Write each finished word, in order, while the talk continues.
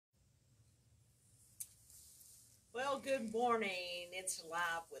Well, good morning. It's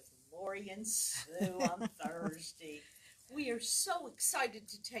Live with Lori and Sue on Thursday. We are so excited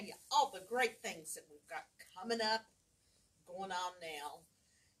to tell you all the great things that we've got coming up, going on now.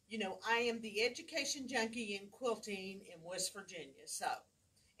 You know, I am the education junkie in quilting in West Virginia.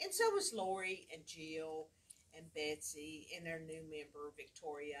 And so is Lori and Jill and Betsy and our new member,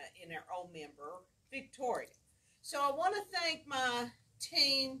 Victoria, and our old member, Victoria. So I want to thank my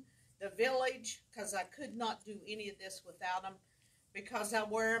team, the village, because I could not do any of this without them, because I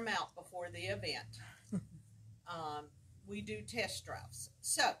wear them out before the event. We do test drives.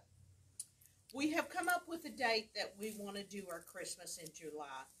 So we have come up with a date that we want to do our Christmas in July,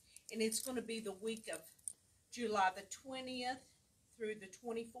 and it's going to be the week of July the 20th through the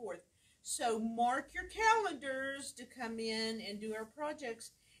 24th. So mark your calendars to come in and do our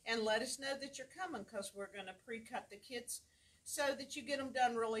projects, and let us know that you're coming, because we're going to pre-cut the kits so that you get them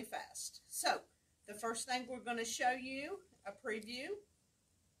done really fast. So the first thing we're going to show you, a preview,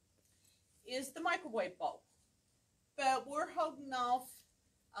 is the microwave bowl. But we're holding off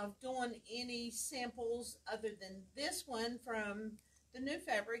of doing any samples other than this one from the new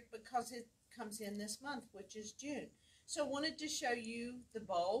fabric, because it comes in this month, which is June. So I wanted to show you the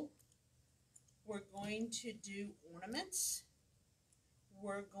bowl. We're going to do ornaments.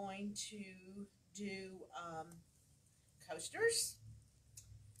 We're going to do coasters.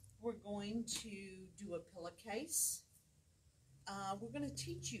 We're going to do a pillowcase. We're going to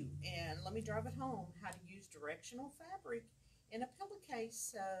teach you, and let me drive it home, how to use directional fabric in a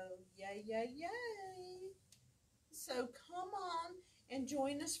pillowcase. So yay, yay, yay. So come on and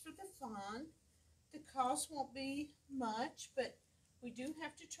join us for the fun. The cost won't be much, but we do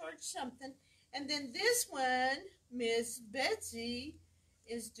have to charge something. And then this one, Miss Betsy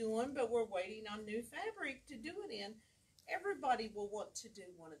is doing, but we're waiting on new fabric to do it in. Everybody will want to do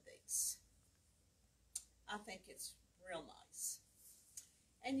one of these. I think it's real nice.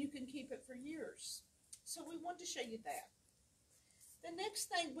 And you can keep it for years. So we want to show you that. The next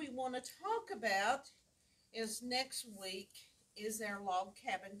thing we want to talk about is next week is our log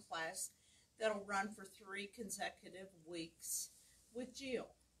cabin class that'll run for 3 consecutive weeks with Jill.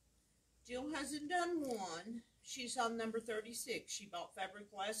 Jill hasn't done one. She's on number 36. She bought fabric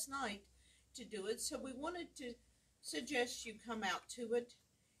last night to do it. So we wanted to suggest you come out to it.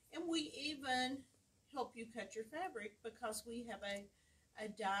 And we even help you cut your fabric, because we have a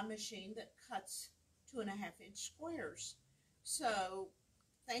die machine that cuts 2.5-inch squares. So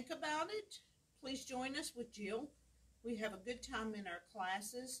think about it. Please join us with Jill. We have a good time in our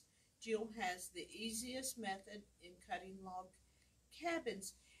classes. Jill has the easiest method in cutting log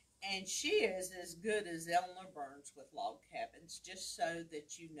cabins. And she is as good as Eleanor Burns with log cabins, just so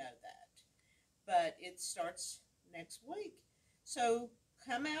that you know that. But it starts next week. So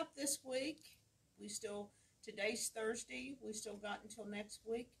come out this week. Today's Thursday. We still got until next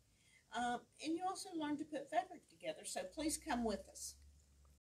week. And you also learn to put fabric together. So please come with us.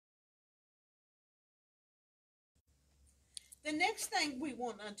 The next thing we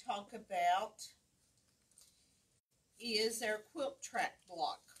want to talk about is our quilt track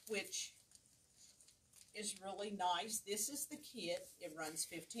block, which is really nice. This is the kit. It runs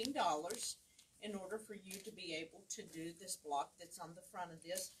 $15 in order for you to be able to do this block that's on the front of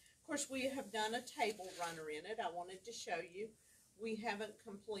this. Of course, we have done a table runner in it. I wanted to show you. We haven't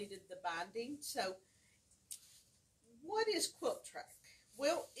completed the binding. So what is quilt track?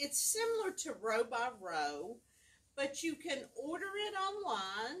 Well, it's similar to row by row, but you can order it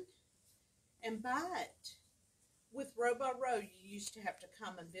online and buy it. With row by row, you used to have to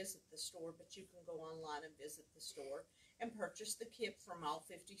come and visit the store, but you can go online and visit the store and purchase the kit from all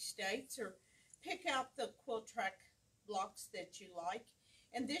 50 states, or pick out the quilt track blocks that you like.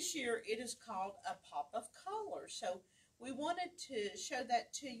 And this year it is called a pop of color. So we wanted to show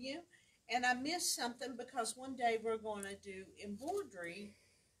that to you. And I missed something, because one day we're going to do embroidery,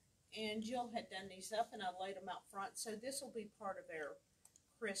 and Jill had done these up and I laid them out front. So this will be part of our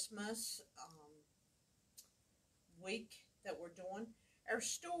Christmas week that we're doing. Our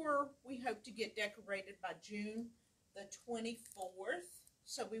store, we hope to get decorated by June the 24th.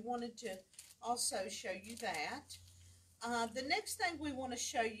 So we wanted to also show you that. The next thing we want to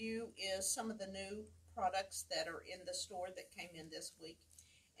show you is some of the new products that are in the store that came in this week.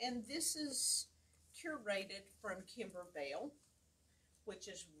 And this is Curated from Kimberbell, which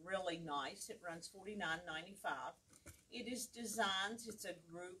is really nice. It runs $49.95. It is designs. It's a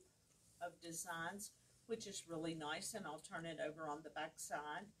group of designs, which is really nice, and I'll turn it over on the back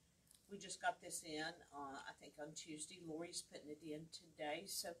side. We just got this in, I think on Tuesday. Lori's putting it in today.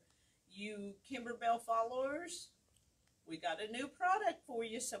 So you Kimberbell followers, we got a new product for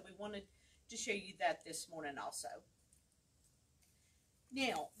you, so we wanted to show you that this morning also.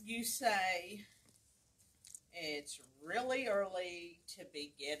 Now, you say it's really early to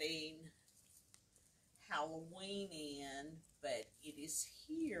be getting Halloween in, but it is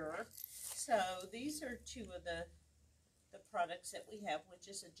here. So these are two of the products that we have, which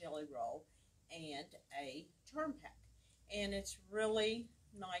is a jelly roll and a charm pack. And it's really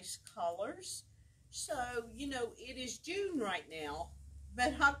nice colors. So, you know, it is June right now,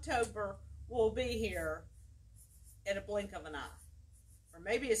 but October will be here at a blink of an eye. Or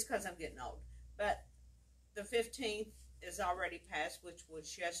maybe it's because I'm getting old. But the 15th is already passed, which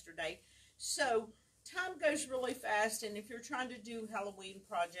was yesterday. So time goes really fast, and if you're trying to do Halloween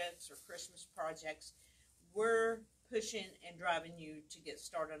projects or Christmas projects, we're pushing and driving you to get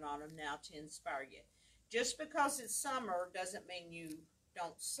started on them now to inspire you. Just because it's summer doesn't mean you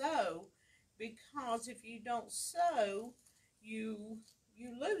don't sew, because if you don't sew, you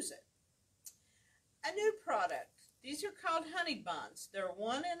lose it. A new product. These are called Honeybuns. They're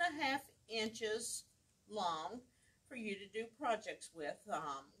 1.5 inches long for you to do projects with.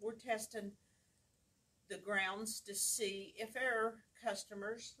 We're testing the grounds to see if our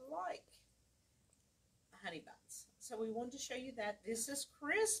customers like Honeybuns. So we wanted to show you that. This is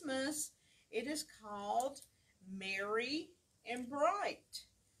Christmas. It is called Merry and Bright.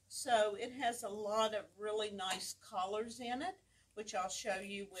 So it has a lot of really nice colors in it, which I'll show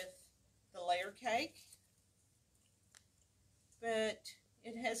you with the layer cake. But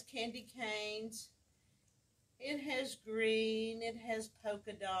it has candy canes, it has green, it has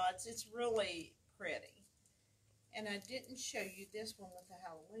polka dots. It's really pretty. And I didn't show you this one with the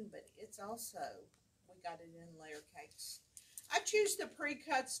Halloween, but it's also, we got it in layer cakes. I choose the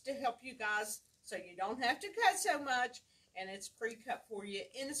pre-cuts to help you guys so you don't have to cut so much, and it's pre-cut for you,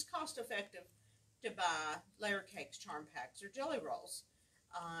 and it's cost effective to buy layer cakes, charm packs, or jelly rolls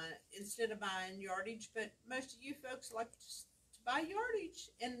instead of buying yardage. But most of you folks like to buy yardage,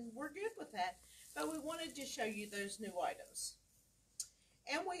 and we're good with that. But we wanted to show you those new items.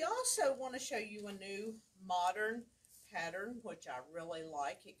 And we also want to show you a new modern pattern, which I really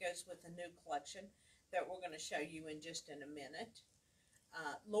like. It goes with a new collection that we're going to show you in just in a minute.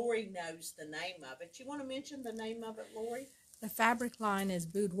 Lori knows the name of it. You want to mention the name of it, Lori? The fabric line is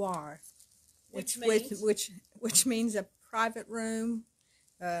Boudoir, Which means a private room,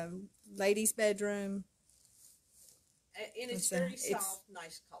 lady's bedroom. And it's very soft,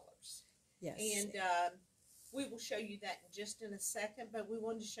 nice colors. Yes. And we will show you that in just in a second, but we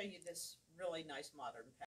wanted to show you this really nice modern pattern.